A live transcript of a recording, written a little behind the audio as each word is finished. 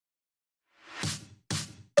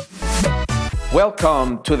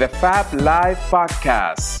Welcome to the Fab Life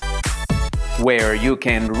Podcast, where you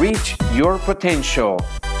can reach your potential.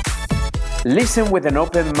 Listen with an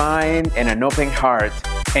open mind and an open heart,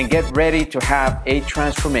 and get ready to have a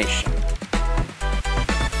transformation.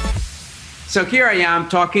 So here I am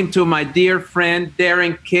talking to my dear friend,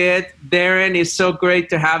 Darin Kidd. Darin, it's so great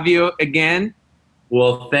to have you again.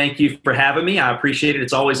 Well, thank you for having me. I appreciate it.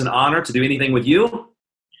 It's always an honor to do anything with you.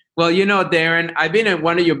 Well, you know, Darin, I've been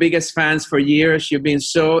one of your biggest fans for years. You've been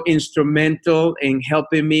so instrumental in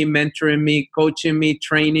helping me, mentoring me, coaching me,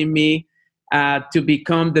 training me to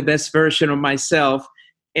become the best version of myself.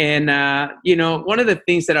 And, one of the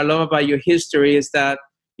things that I love about your history is that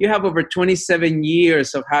you have over 27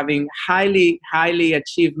 years of having highly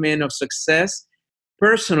achievement of success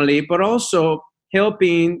personally, but also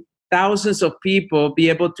helping thousands of people be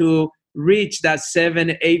able to reach that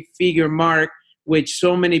 7-8 figure mark, which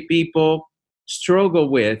so many people struggle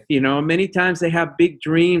with. Many times they have big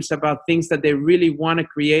dreams about things that they really want to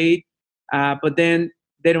create, but then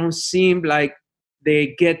they don't seem like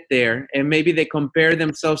they get there. And maybe they compare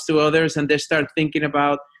themselves to others and they start thinking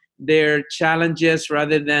about their challenges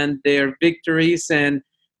rather than their victories. And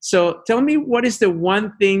so tell me, what is the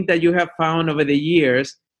one thing that you have found over the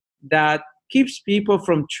years that keeps people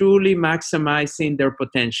from truly maximizing their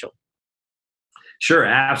potential? Sure,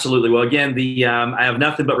 absolutely. Well, again, I have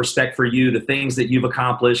nothing but respect for you, the things that you've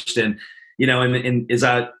accomplished, and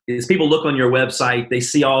as people look on your website, they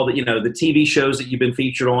see all the the TV shows that you've been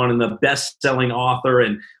featured on, and the best-selling author,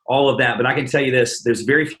 and all of that. But I can tell you this: there's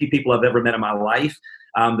very few people I've ever met in my life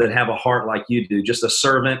that have a heart like you do. Just a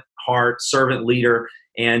servant heart, servant leader,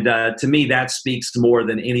 and to me, that speaks more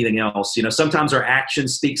than anything else. Sometimes our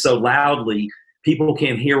actions speak so loudly, people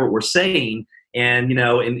can't hear what we're saying. And,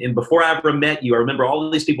 and before I ever met you, I remember all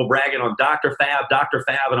of these people bragging on Dr. Fab.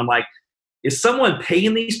 And I'm like, is someone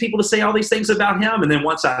paying these people to say all these things about him? And then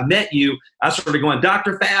once I met you, I started going,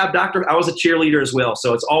 Dr. Fab, I was a cheerleader as well.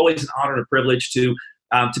 So it's always an honor and a privilege to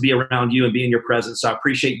be around you and be in your presence. So I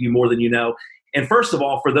appreciate you more than you know. And first of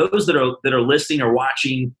all, for those that are listening or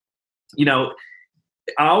watching, I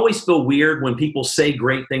always feel weird when people say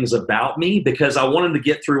great things about me, because I want them to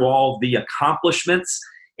get through all the accomplishments.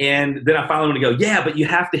 And then I finally want to go, yeah, but you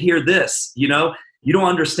have to hear this. You don't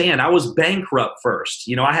understand. I was bankrupt first.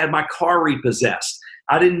 I had my car repossessed.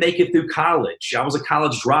 I didn't make it through college. I was a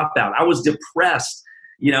college dropout. I was depressed.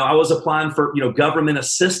 I was applying for, government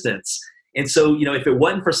assistance. And so, if it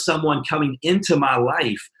wasn't for someone coming into my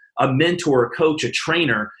life, a mentor, a coach, a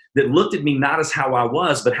trainer that looked at me not as how I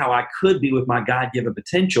was, but how I could be with my God-given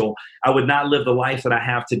potential, I would not live the life that I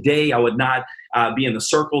have today. I would not be in the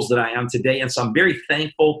circles that I am today. And so I'm very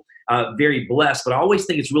thankful, very blessed, but I always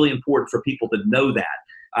think it's really important for people to know that.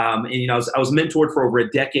 I was mentored for over a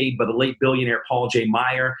decade by the late billionaire Paul J.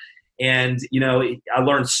 Meyer. And, I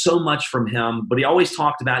learned so much from him, but he always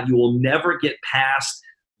talked about you will never get past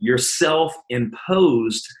your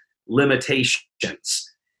self-imposed limitations.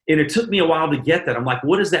 And it took me a while to get that. I'm like,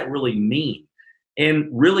 what does that really mean? And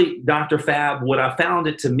really, Dr. Fab, what I found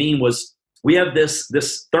it to mean was we have this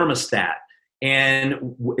thermostat.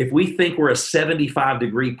 And if we think we're a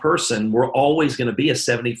 75-degree person, we're always going to be a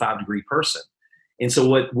 75-degree person. And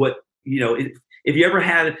so if you ever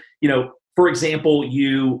had, for example,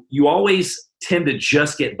 you always tend to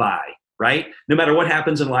just get by, right? No matter what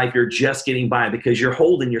happens in life, you're just getting by because you're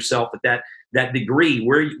holding yourself at that degree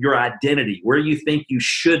where your identity, where you think you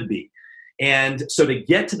should be. And so to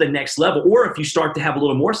get to the next level, or if you start to have a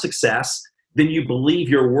little more success than you believe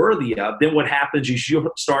you're worthy of, then what happens is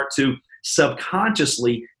you start to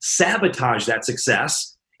subconsciously sabotage that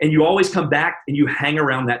success, and you always come back and you hang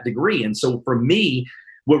around that degree. And so for me,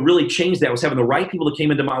 what really changed that was having the right people that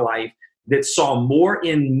came into my life that saw more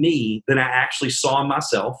in me than I actually saw in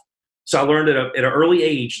myself. So I learned at an early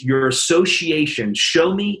age, your association,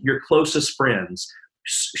 show me your closest friends,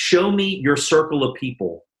 show me your circle of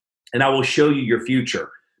people, and I will show you your future.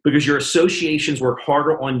 Because your associations work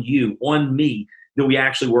harder on you, on me, than we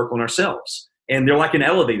actually work on ourselves. And they're like an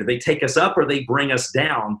elevator. They take us up or they bring us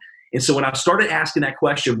down. And so when I started asking that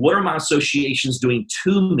question, what are my associations doing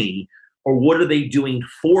to me, or what are they doing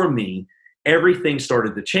for me, everything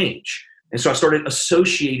started to change. And so I started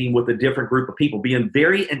associating with a different group of people, being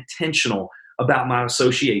very intentional about my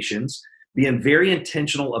associations, being very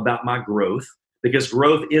intentional about my growth, because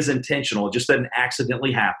growth is intentional. It just doesn't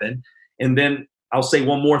accidentally happen. And then I'll say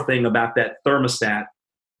one more thing about that thermostat.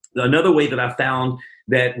 Another way that I found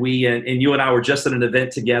that and you and I were just at an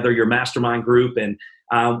event together, your mastermind group, and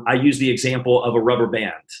I use the example of a rubber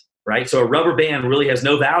band, right? So a rubber band really has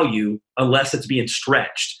no value unless it's being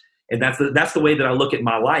stretched. And that's the way that I look at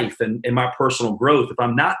my life and my personal growth. If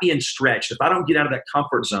I'm not being stretched, if I don't get out of that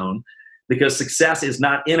comfort zone, because success is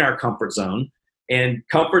not in our comfort zone, and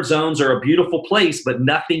comfort zones are a beautiful place, but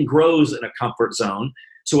nothing grows in a comfort zone.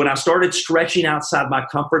 So when I started stretching outside my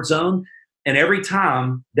comfort zone, and every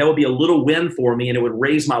time there would be a little win for me and it would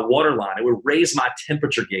raise my water line, it would raise my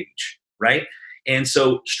temperature gauge, right? And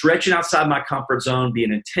so stretching outside my comfort zone,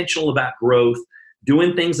 being intentional about growth,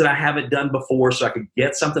 doing things that I haven't done before so I could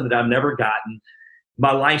get something that I've never gotten,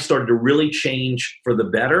 my life started to really change for the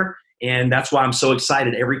better. And that's why I'm so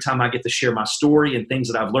excited every time I get to share my story and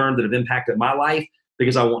things that I've learned that have impacted my life,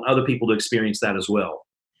 because I want other people to experience that as well.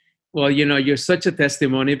 Well, you're such a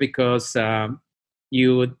testimony because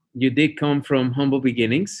you did come from humble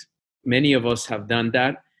beginnings. Many of us have done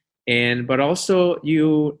that. But also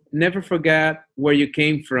you never forgot where you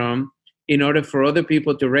came from in order for other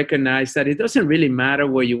people to recognize that it doesn't really matter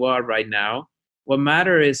where you are right now. What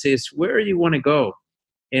matters is where you want to go.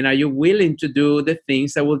 And are you willing to do the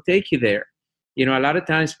things that will take you there? A lot of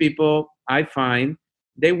times people, I find,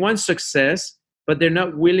 they want success, but they're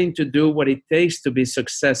not willing to do what it takes to be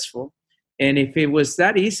successful. And if it was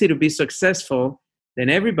that easy to be successful, then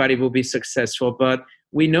everybody will be successful. But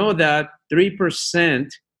we know that 3%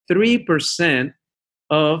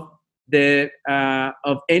 of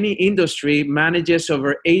of any industry manages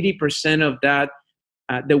over 80% of that,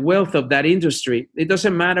 the wealth of that industry. It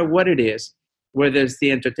doesn't matter what it is, whether it's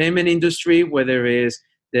the entertainment industry, whether it's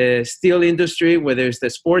the steel industry, whether it's the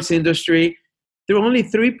sports industry. Only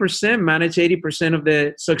 3% manage 80% of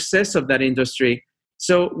the success of that industry.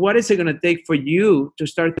 So what is it going to take for you to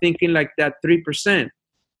start thinking like that 3%?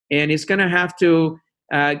 And it's going to have to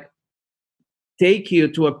take you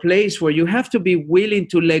to a place where you have to be willing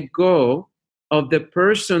to let go of the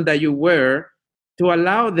person that you were to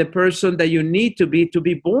allow the person that you need to be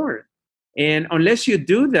born. And unless you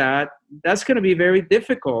do that, that's going to be very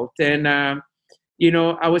difficult. And, I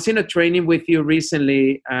was in a training with you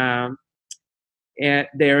recently,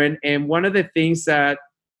 Darin, and one of the things that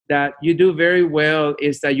you do very well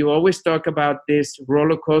is that you always talk about this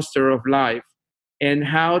roller coaster of life and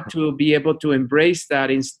how to be able to embrace that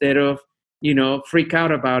instead of, freak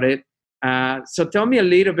out about it. So tell me a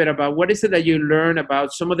little bit about what is it that you learn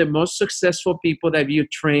about some of the most successful people that you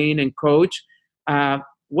train and coach.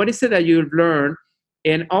 What is it that you learn?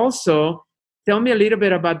 And also tell me a little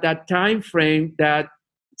bit about that time frame that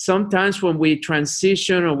sometimes when we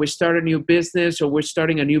transition or we start a new business or we're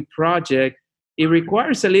starting a new project, it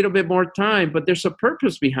requires a little bit more time, but there's a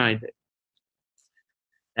purpose behind it.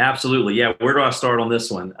 Absolutely. Yeah. Where do I start on this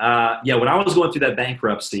one? When I was going through that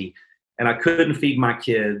bankruptcy and I couldn't feed my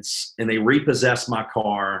kids and they repossessed my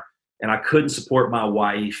car and I couldn't support my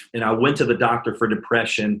wife and I went to the doctor for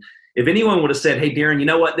depression. If anyone would have said, "Hey, Darin, you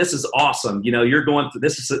know what? This is awesome. You're going through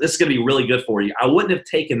this is going to be really good for you." I wouldn't have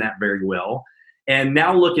taken that very well. And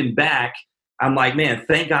now looking back, I'm like, man,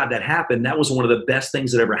 thank God that happened. That was one of the best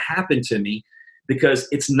things that ever happened to me, because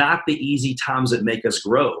it's not the easy times that make us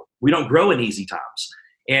grow. We don't grow in easy times.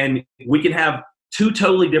 And we can have two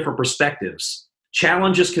totally different perspectives.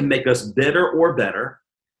 Challenges can make us bitter or better.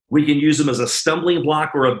 We can use them as a stumbling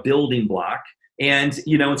block or a building block. And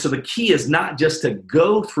so the key is not just to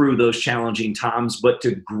go through those challenging times, but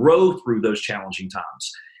to grow through those challenging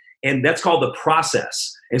times. And that's called the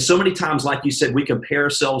process. And so many times, like you said, we compare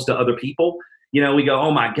ourselves to other people. We go,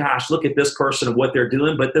 "Oh my gosh, look at this person and what they're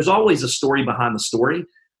doing." But there's always a story behind the story.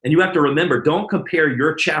 And you have to remember, don't compare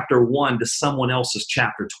your chapter 1 to someone else's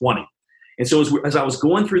chapter 20. And so as I was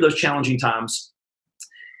going through those challenging times,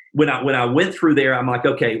 when I went through there, I'm like,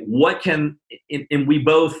 okay, and we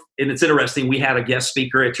both, and it's interesting, we had a guest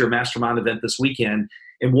speaker at your mastermind event this weekend.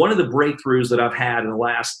 And one of the breakthroughs that I've had in the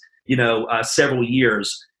last, several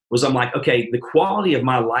years was, I'm like, okay, the quality of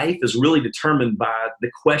my life is really determined by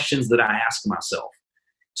the questions that I ask myself.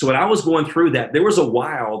 So when I was going through that, there was a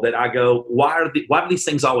while that I go, why do these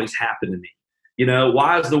things always happen to me?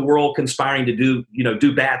 Why is the world conspiring to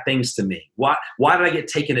do bad things to me? Why did I get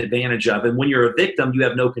taken advantage of? And when you're a victim, you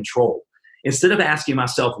have no control. Instead of asking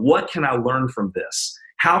myself, what can I learn from this?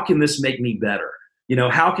 How can this make me better?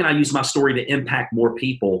 How can I use my story to impact more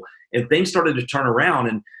people? And things started to turn around.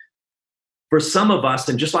 And for some of us,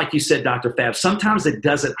 and just like you said, Dr. Fab, sometimes it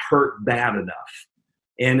doesn't hurt bad enough.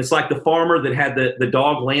 And it's like the farmer that had the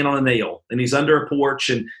dog laying on a nail, and he's under a porch,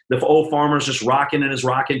 and the old farmer's just rocking in his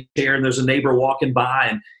rocking chair, and there's a neighbor walking by,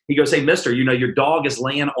 and he goes, "Hey, mister, your dog is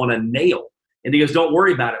laying on a nail." And he goes, "Don't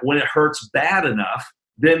worry about it. When it hurts bad enough,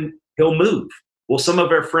 then he'll move." Well, some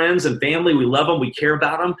of our friends and family, we love them, we care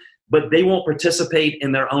about them, but they won't participate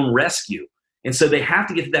in their own rescue. And so they have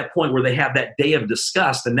to get to that point where they have that day of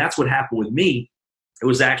disgust, and that's what happened with me. It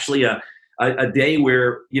was actually a day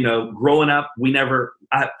where, growing up,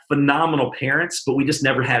 phenomenal parents, but we just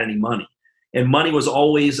never had any money. And money was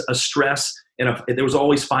always a stress, and there was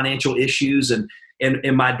always financial issues. And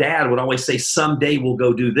my dad would always say, someday we'll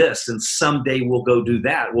go do this, and someday we'll go do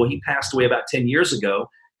that. Well, he passed away about 10 years ago.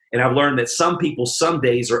 And I've learned that some people's some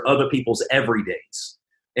days are other people's every days.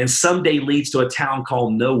 And someday leads to a town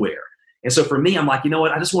called nowhere. And so for me, I'm like, you know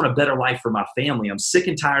what? I just want a better life for my family. I'm sick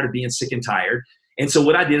and tired of being sick and tired. And so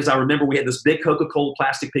what I did is I remember we had this big Coca-Cola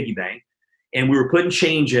plastic piggy bank, and we were putting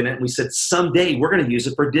change in it. And we said, someday we're going to use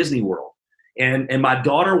it for Disney World. And my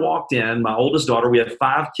daughter walked in, my oldest daughter. We have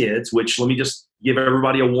 5 kids, which let me just give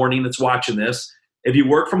everybody a warning that's watching this. If you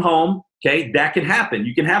work from home, okay, that can happen.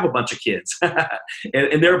 You can have a bunch of kids.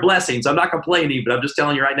 and they're blessings. I'm not complaining, but I'm just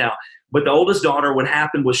telling you right now. But the oldest daughter, what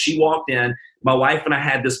happened was she walked in. My wife and I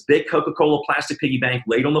had this big Coca-Cola plastic piggy bank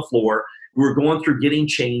laid on the floor. We were going through getting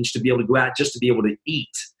change to be able to go out just to be able to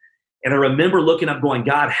eat. And I remember looking up going,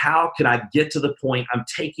 God, how can I get to the point I'm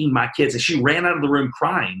taking my kids? And she ran out of the room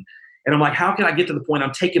crying. And I'm like, how can I get to the point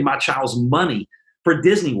I'm taking my child's money for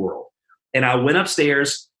Disney World? And I went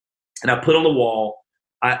upstairs and I put on the wall,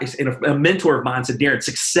 and a mentor of mine said, Darin,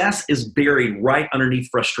 success is buried right underneath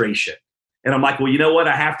frustration. And I'm like, well, you know what?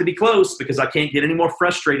 I have to be close because I can't get any more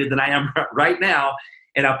frustrated than I am right now.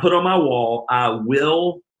 And I put on my wall, I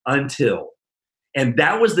will until. And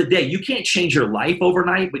that was the day. You can't change your life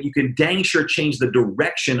overnight, but you can dang sure change the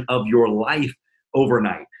direction of your life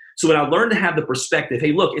overnight. So when I learned to have the perspective,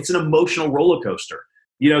 hey, look, it's an emotional roller coaster.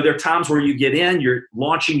 There are times where you get in, you're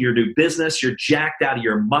launching your new business, you're jacked out of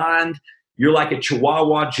your mind. You're like a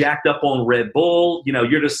chihuahua jacked up on Red Bull.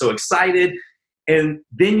 You're just so excited. And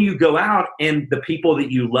then you go out and the people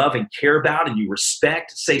that you love and care about and you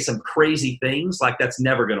respect say some crazy things like that's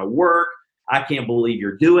never going to work. I can't believe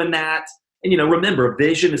you're doing that. And, remember,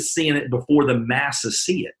 vision is seeing it before the masses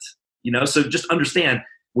see it. So just understand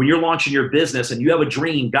when you're launching your business and you have a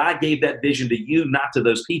dream, God gave that vision to you, not to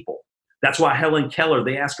those people. That's why Helen Keller,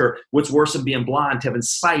 they ask her, what's worse than being blind? To having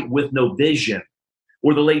sight with no vision.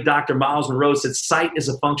 Or the late Dr. Miles Monroe said, sight is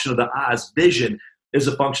a function of the eyes. Vision is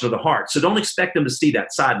a function of the heart. So don't expect them to see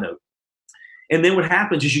that. Side note. And then what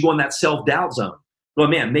happens is you go in that self-doubt zone. Well,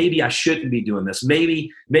 man, maybe I shouldn't be doing this.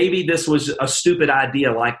 Maybe this was a stupid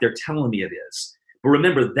idea like they're telling me it is. But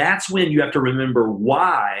remember, that's when you have to remember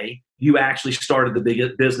why you actually started the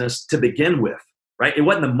big business to begin with, right? It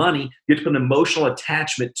wasn't the money. You have to put an emotional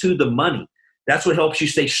attachment to the money. That's what helps you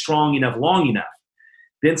stay strong enough, long enough.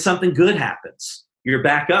 Then something good happens. You're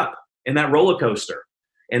back up in that roller coaster.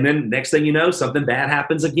 And then next thing you know, something bad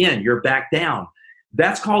happens again. You're back down.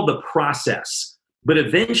 That's called the process. But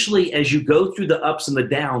eventually, as you go through the ups and the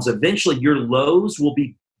downs, eventually your lows will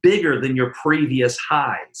be bigger than your previous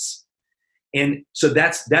highs. And so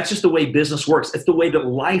that's just the way business works. It's the way that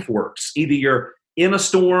life works. Either you're in a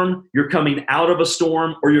storm, you're coming out of a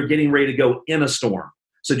storm, or you're getting ready to go in a storm.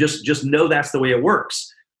 So just know that's the way it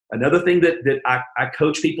works. Another thing that I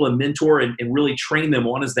coach people and mentor and really train them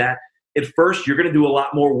on is that at first you're going to do a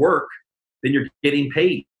lot more work than you're getting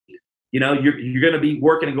paid. You're going to be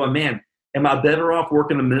working and going, man, am I better off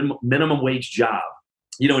working a minimum wage job?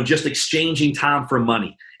 And just exchanging time for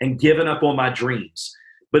money and giving up on my dreams.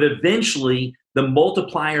 But eventually the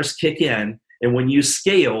multipliers kick in, and when you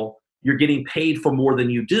scale, you're getting paid for more than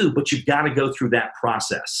you do, but you've got to go through that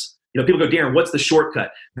process. People go, Darin, what's the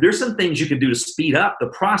shortcut? There's some things you can do to speed up the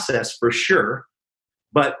process for sure,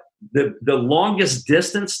 but the longest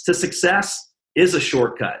distance to success is a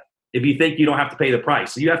shortcut if you think you don't have to pay the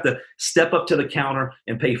price. So you have to step up to the counter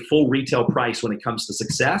and pay full retail price when it comes to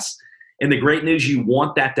success. And the great news, you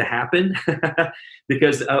want that to happen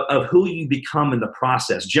because of who you become in the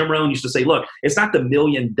process. Jim Rohn used to say, look, it's not the $1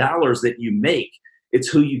 million that you make, it's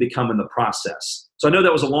who you become in the process. So I know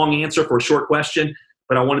that was a long answer for a short question,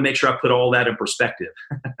 but I want to make sure I put all that in perspective.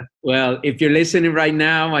 Well, if you're listening right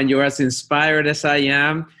now and you're as inspired as I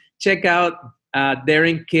am, check out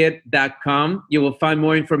DarinKidd.com. You will find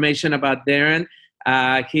more information about Darin.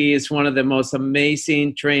 He is one of the most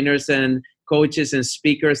amazing trainers and coaches and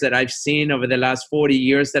speakers that I've seen over the last 40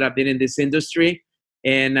 years that I've been in this industry.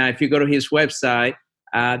 And if you go to his website,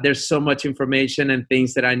 there's so much information and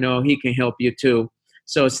things that I know he can help you too.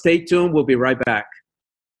 So stay tuned. We'll be right back.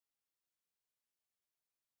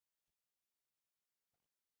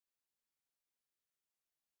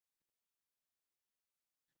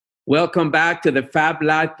 Welcome back to the Fab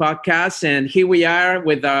Life podcast. And here we are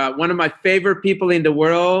with one of my favorite people in the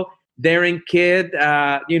world, Darin Kidd.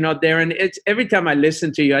 Darin, it's every time I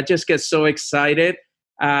listen to you, I just get so excited.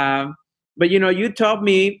 But you taught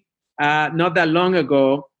me not that long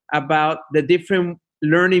ago about the different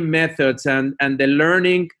learning methods and the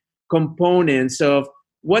learning components of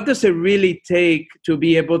what does it really take to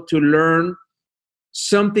be able to learn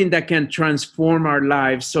something that can transform our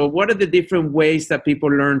lives. So what are the different ways that people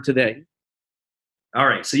learn today? All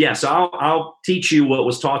right. So I'll teach you what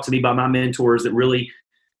was taught to me by my mentors that really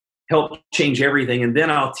helped change everything. And then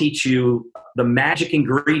I'll teach you the magic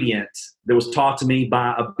ingredient that was taught to me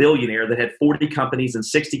by a billionaire that had 40 companies in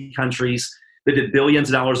 60 countries, that did billions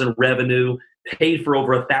of dollars in revenue, paid for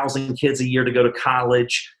over 1,000 kids a year to go to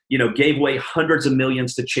college, gave away hundreds of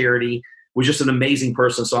millions to charity, was just an amazing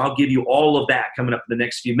person. So I'll give you all of that coming up in the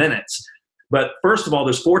next few minutes. But first of all,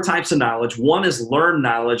 there's 4 types of knowledge. One is learn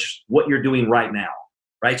knowledge, what you're doing right now,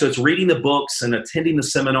 right? So it's reading the books and attending the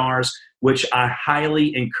seminars, which I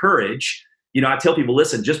highly encourage. I tell people,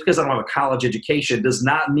 listen, just because I don't have a college education does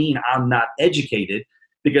not mean I'm not educated,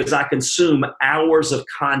 because I consume hours of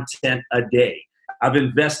content a day. I've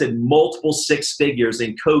invested multiple 6 figures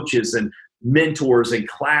in coaches and mentors and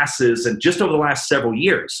classes, and just over the last several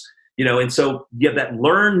years, and so you have that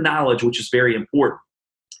learned knowledge, which is very important.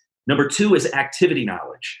 Number 2 is activity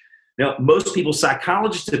knowledge. Now, most people,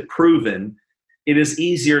 psychologists have proven it is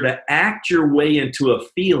easier to act your way into a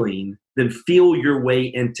feeling than feel your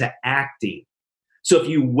way into acting. So if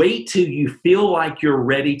you wait till you feel like you're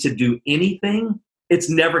ready to do anything, it's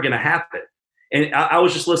never going to happen. And I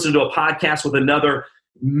was just listening to a podcast with another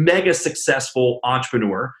mega successful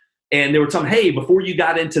entrepreneur, and they were telling, hey, before you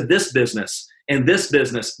got into this business and this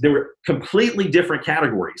business, there were completely different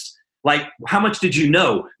categories. Like, how much did you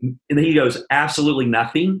know? And then he goes, absolutely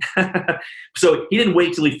nothing. So he didn't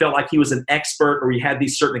wait till he felt like he was an expert or he had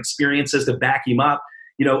these certain experiences to back him up.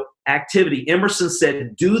 Activity. Emerson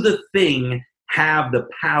said, do the thing, have the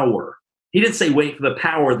power. He didn't say wait for the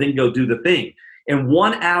power, then go do the thing. And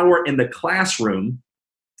 1 hour in the classroom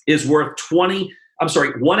is worth 1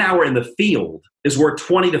 hour in the field is worth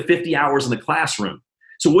 20 to 50 hours in the classroom.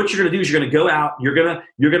 So what you're going to do is you're going to go out, you're going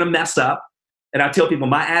to mess up. And I tell people,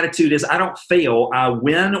 my attitude is I don't fail, I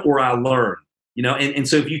win or I learn. And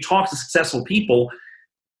so if you talk to successful people,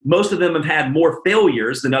 most of them have had more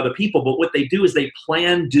failures than other people, but what they do is they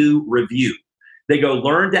plan, do, review. They go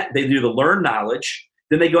learn that, they do the learn knowledge,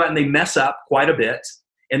 then they go out and they mess up quite a bit,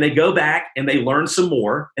 and they go back and they learn some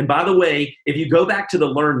more. And by the way, if you go back to the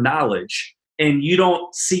learned knowledge and you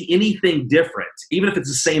don't see anything different, even if it's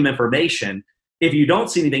the same information, if you don't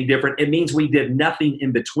see anything different, it means we did nothing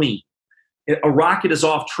in between. A rocket is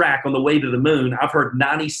off track on the way to the moon, I've heard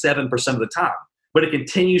 97% of the time, but it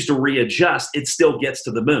continues to readjust, it still gets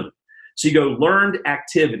to the moon. So you go learned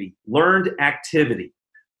activity.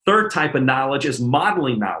 Third type of knowledge is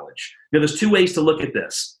modeling knowledge. Now, there's 2 ways to look at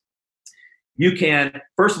this. You can,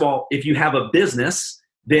 first of all, if you have a business,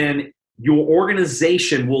 then your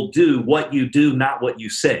organization will do what you do, not what you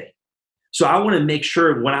say. So I want to make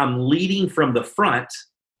sure when I'm leading from the front,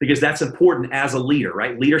 because that's important as a leader,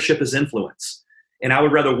 right? Leadership is influence. And I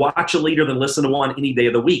would rather watch a leader than listen to one any day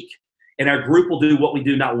of the week. And our group will do what we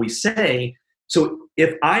do, not what we say. So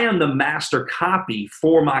if I am the master copy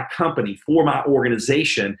for my company, for my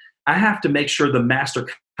organization, I have to make sure the master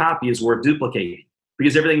copy is worth duplicating,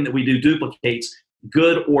 because everything that we do duplicates,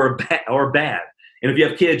 good or bad. And if you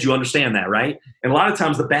have kids, you understand that, right? And a lot of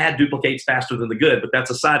times the bad duplicates faster than the good, but that's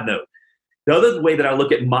a side note. The other way that I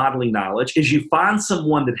look at modeling knowledge is you find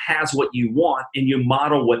someone that has what you want and you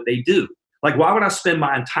model what they do. Like, why would I spend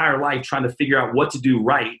my entire life trying to figure out what to do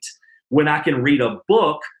right when I can read a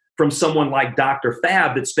book from someone like Dr.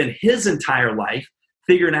 Fab that spent his entire life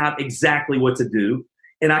figuring out exactly what to do,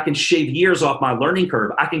 and I can shave years off my learning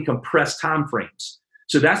curve. I can compress time frames.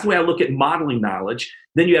 So that's the way I look at modeling knowledge.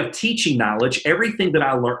 Then you have teaching knowledge. Everything that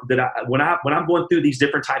I learn, when I'm going through these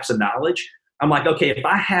different types of knowledge, I'm like, okay, if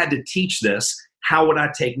I had to teach this, how would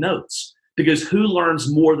I take notes? Because who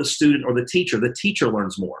learns more, the student or the teacher? The teacher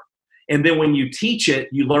learns more. And then when you teach it,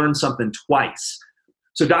 you learn something twice.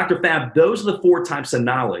 So Dr. Fab, those are the 4 types of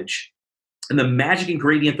knowledge. And the magic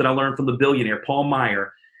ingredient that I learned from the billionaire, Paul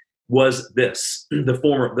Meyer, was this, the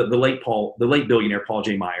late billionaire, Paul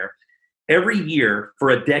J. Meyer. Every year for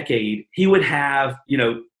a decade, he would have,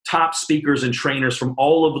 top speakers and trainers from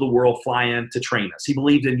all over the world fly in to train us. He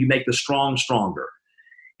believed in you make the strong stronger.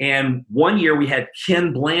 And one year we had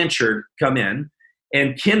Ken Blanchard come in,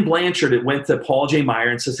 and Ken Blanchard went to Paul J. Meyer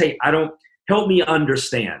and says, hey, help me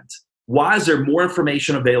understand. Why is there more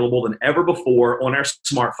information available than ever before on our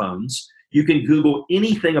smartphones? You can Google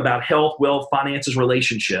anything about health, wealth, finances,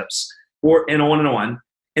 relationships, and on and on.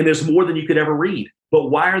 And there's more than you could ever read. But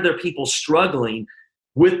why are there people struggling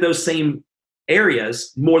with those same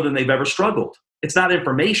areas more than they've ever struggled? It's not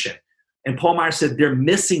information. And Paul Meyer said they're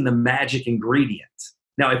missing the magic ingredient.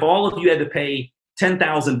 Now, if all of you had to pay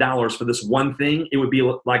 $10,000 for this one thing, it would be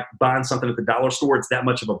like buying something at the dollar store. It's that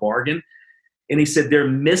much of a bargain. And he said they're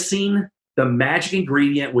missing the magic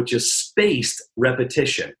ingredient, which is spaced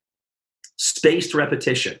repetition. Spaced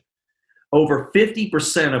repetition. Over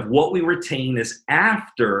 50% of what we retain is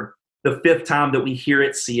after the fifth time that we hear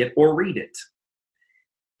it, see it, or read it.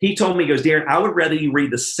 He told me, he goes, Darin, I would rather you read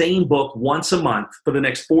the same book once a month for the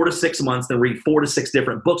next 4 to 6 months than read 4 to 6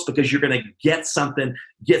 different books, because you're going to get something,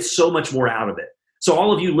 get so much more out of it. So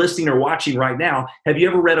all of you listening or watching right now, have you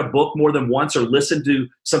ever read a book more than once or listened to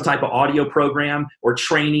some type of audio program or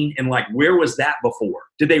training, and like, where was that before?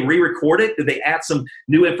 Did they re-record it? Did they add some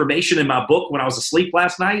new information in my book when I was asleep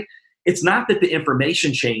last night? It's not that the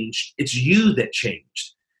information changed, it's you that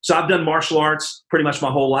changed. So I've done martial arts pretty much my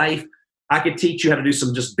whole life. I could teach you how to do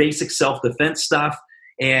some just basic self-defense stuff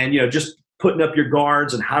and, just putting up your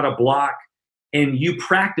guards and how to block, and you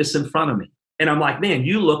practice in front of me. And I'm like, man,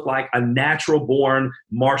 you look like a natural born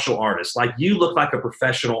martial artist. Like, you look like a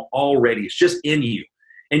professional already. It's just in you.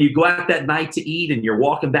 And you go out that night to eat and you're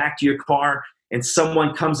walking back to your car and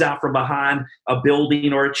someone comes out from behind a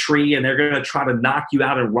building or a tree and they're going to try to knock you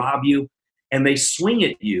out and rob you. And they swing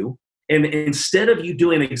at you. And instead of you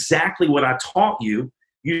doing exactly what I taught you,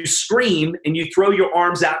 you scream and you throw your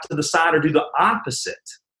arms out to the side or do the opposite.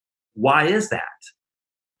 Why is that?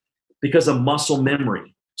 Because of muscle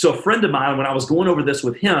memory. So a friend of mine, when I was going over this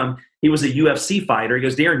with him, he was a UFC fighter. He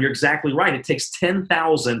goes, Darin, you're exactly right. It takes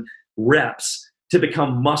 10,000 reps to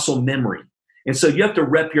become muscle memory. And so you have to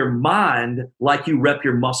rep your mind like you rep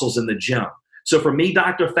your muscles in the gym. So for me,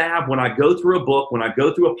 Dr. Fab, when I go through a book, when I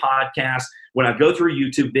go through a podcast, when I go through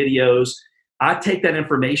YouTube videos, I take that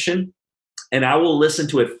information and I will listen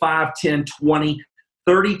to it 5, 10, 20,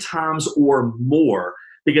 30 times or more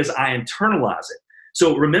because I internalize it.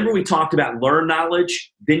 So remember we talked about learn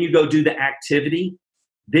knowledge, then you go do the activity,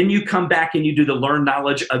 then you come back and you do the learn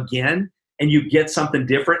knowledge again, and you get something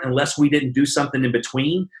different unless we didn't do something in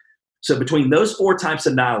between. So between those 4 types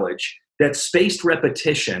of knowledge, that spaced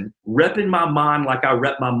repetition, repping my mind like I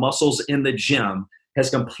rep my muscles in the gym, has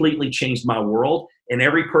completely changed my world. And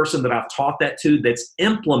every person that I've taught that to that's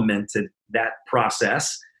implemented that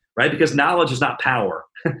process, right? Because knowledge is not power.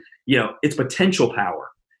 It's potential power.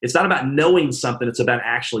 It's not about knowing something. It's about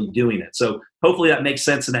actually doing it. So hopefully that makes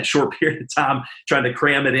sense in that short period of time, trying to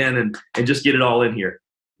cram it in and just get it all in here.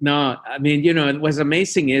 No, I mean, what's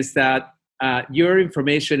amazing is that your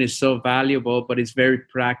information is so valuable, but it's very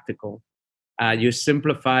practical. You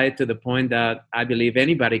simplify it to the point that I believe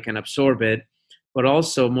anybody can absorb it, but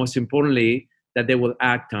also, most importantly, that they will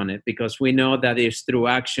act on it, because we know that it's through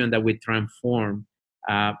action that we transform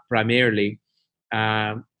primarily.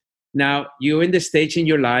 Now, you're in the stage in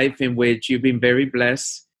your life in which you've been very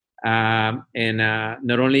blessed, and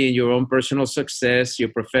not only in your own personal success, your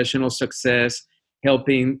professional success,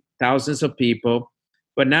 helping thousands of people,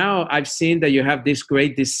 but now I've seen that you have this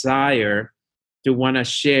great desire to want to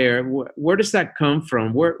share. Where does that come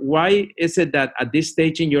from? Why is it that at this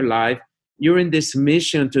stage in your life, you're in this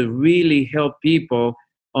mission to really help people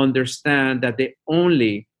understand that the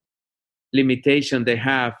only limitation they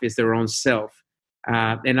have is their own self?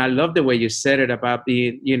 And I love the way you said it about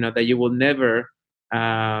being, that you will never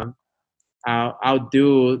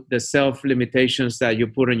outdo the self limitations that you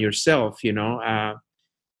put on yourself,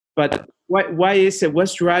 But why is it?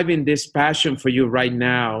 What's driving this passion for you right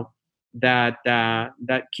now that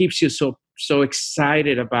keeps you so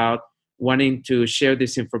excited about wanting to share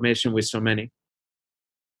this information with so many?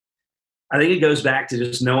 I think it goes back to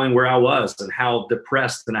just knowing where I was and how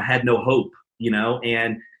depressed and I had no hope,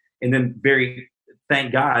 and then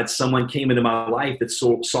thank God someone came into my life that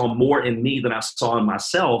saw more in me than I saw in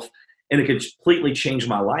myself, and it could completely change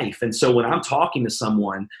my life. And so when I'm talking to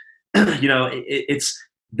someone,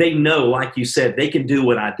 they know, like you said, they can do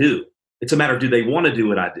what I do. It's a matter of, do they want to do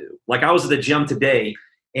what I do? Like, I was at the gym today,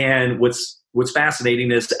 and what's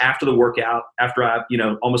fascinating is after the workout, after I,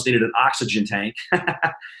 almost needed an oxygen tank,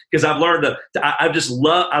 because I've learned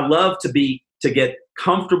I love to get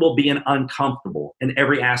comfortable being uncomfortable in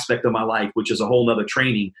every aspect of my life, which is a whole nother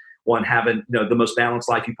training on having, the most balanced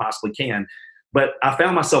life you possibly can. But I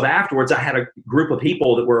found myself afterwards, I had a group of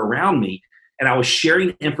people that were around me, and I was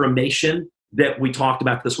sharing information that we talked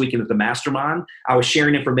about this weekend at the mastermind. I was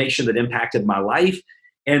sharing information that impacted my life.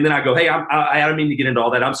 And then I go, hey, I don't mean to get into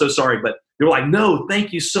all that. I'm so sorry. But they're like, no,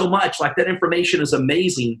 thank you so much. Like, that information is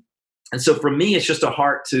amazing. And so for me, it's just a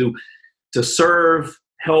heart to serve,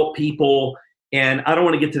 help people. And I don't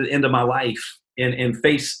want to get to the end of my life and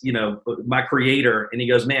face, my creator. And he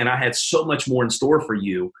goes, man, I had so much more in store for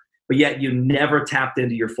you, but yet you never tapped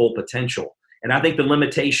into your full potential. And I think the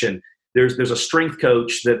limitation, there's a strength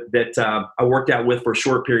coach that I worked out with for a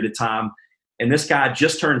short period of time. And this guy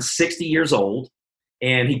just turned 60 years old,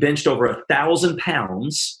 and he benched over 1,000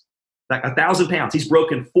 pounds, like 1,000 pounds. He's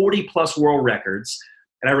broken 40 plus world records.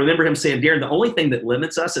 And I remember him saying, Darin, the only thing that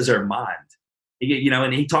limits us is our mind.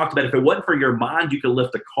 And he talked about if it wasn't for your mind, you could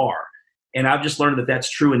lift a car. And I've just learned that that's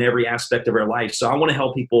true in every aspect of our life. So I want to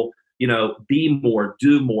help people, be more,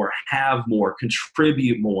 do more, have more,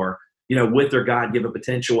 contribute more, with their God-given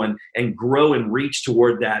potential and grow and reach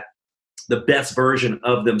toward that, the best version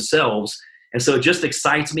of themselves. And so it just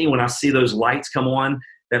excites me when I see those lights come on,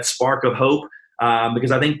 that spark of hope,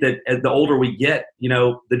 because I think that as the older we get,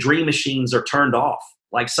 the dream machines are turned off.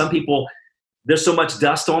 Like some people, there's so much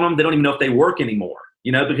dust on them, they don't even know if they work anymore,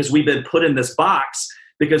 because we've been put in this box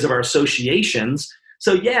because of our associations.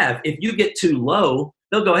 So yeah, if you get too low,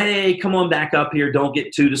 they'll go, hey, come on back up here. Don't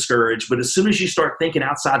get too discouraged. But as soon as you start thinking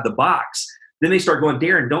outside the box, then they start going,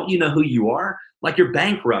 Darin, don't you know who you are? Like you're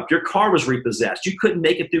bankrupt. Your car was repossessed. You couldn't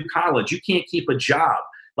make it through college. You can't keep a job.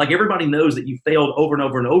 Like everybody knows that you failed over and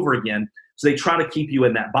over and over again. So they try to keep you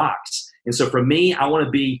in that box. And so for me,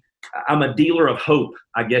 I'm a dealer of hope,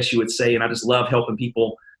 I guess you would say. And I just love helping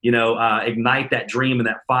people, ignite that dream and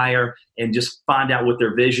that fire and just find out what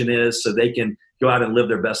their vision is so they can go out and live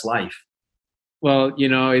their best life. Well,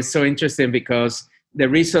 it's so interesting because the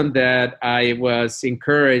reason that I was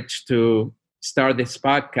encouraged to start this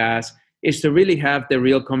podcast is to really have the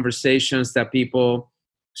real conversations that people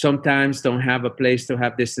sometimes don't have a place to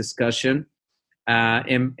have this discussion,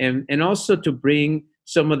 and also to bring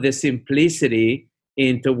some of the simplicity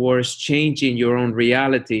in towards changing your own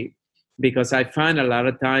reality. Because I find a lot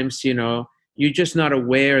of times, you're just not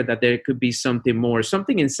aware that there could be something more.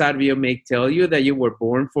 Something inside of you may tell you that you were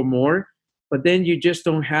born for more, but then you just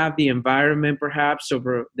don't have the environment, perhaps,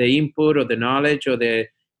 or the input or the knowledge or the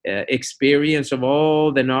experience of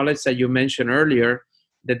all the knowledge that you mentioned earlier,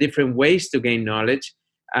 the different ways to gain knowledge.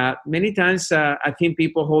 Many times I think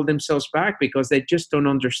people hold themselves back because they just don't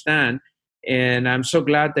understand. And I'm so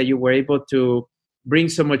glad that you were able to bring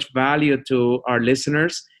so much value to our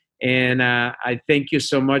listeners. And I thank you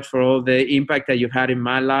so much for all the impact that you've had in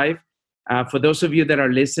my life. For those of you that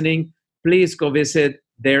are listening, please go visit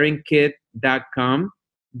DarinKidd.com.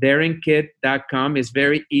 DarinKidd.com is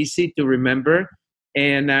very easy to remember.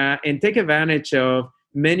 And take advantage of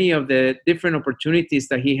many of the different opportunities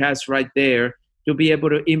that he has right there to be able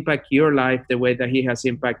to impact your life the way that he has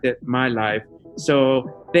impacted my life.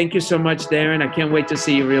 So thank you so much, Darin. I can't wait to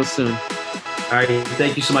see you real soon. All right.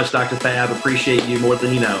 Thank you so much, Dr. Fab. Appreciate you more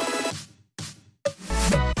than you know.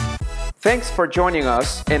 Thanks for joining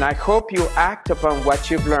us, and I hope you act upon what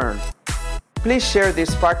you've learned. Please share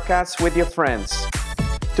this podcast with your friends.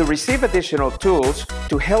 To receive additional tools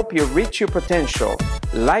to help you reach your potential,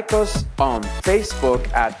 like us on Facebook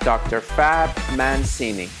at Dr. Fab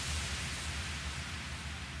Mancini.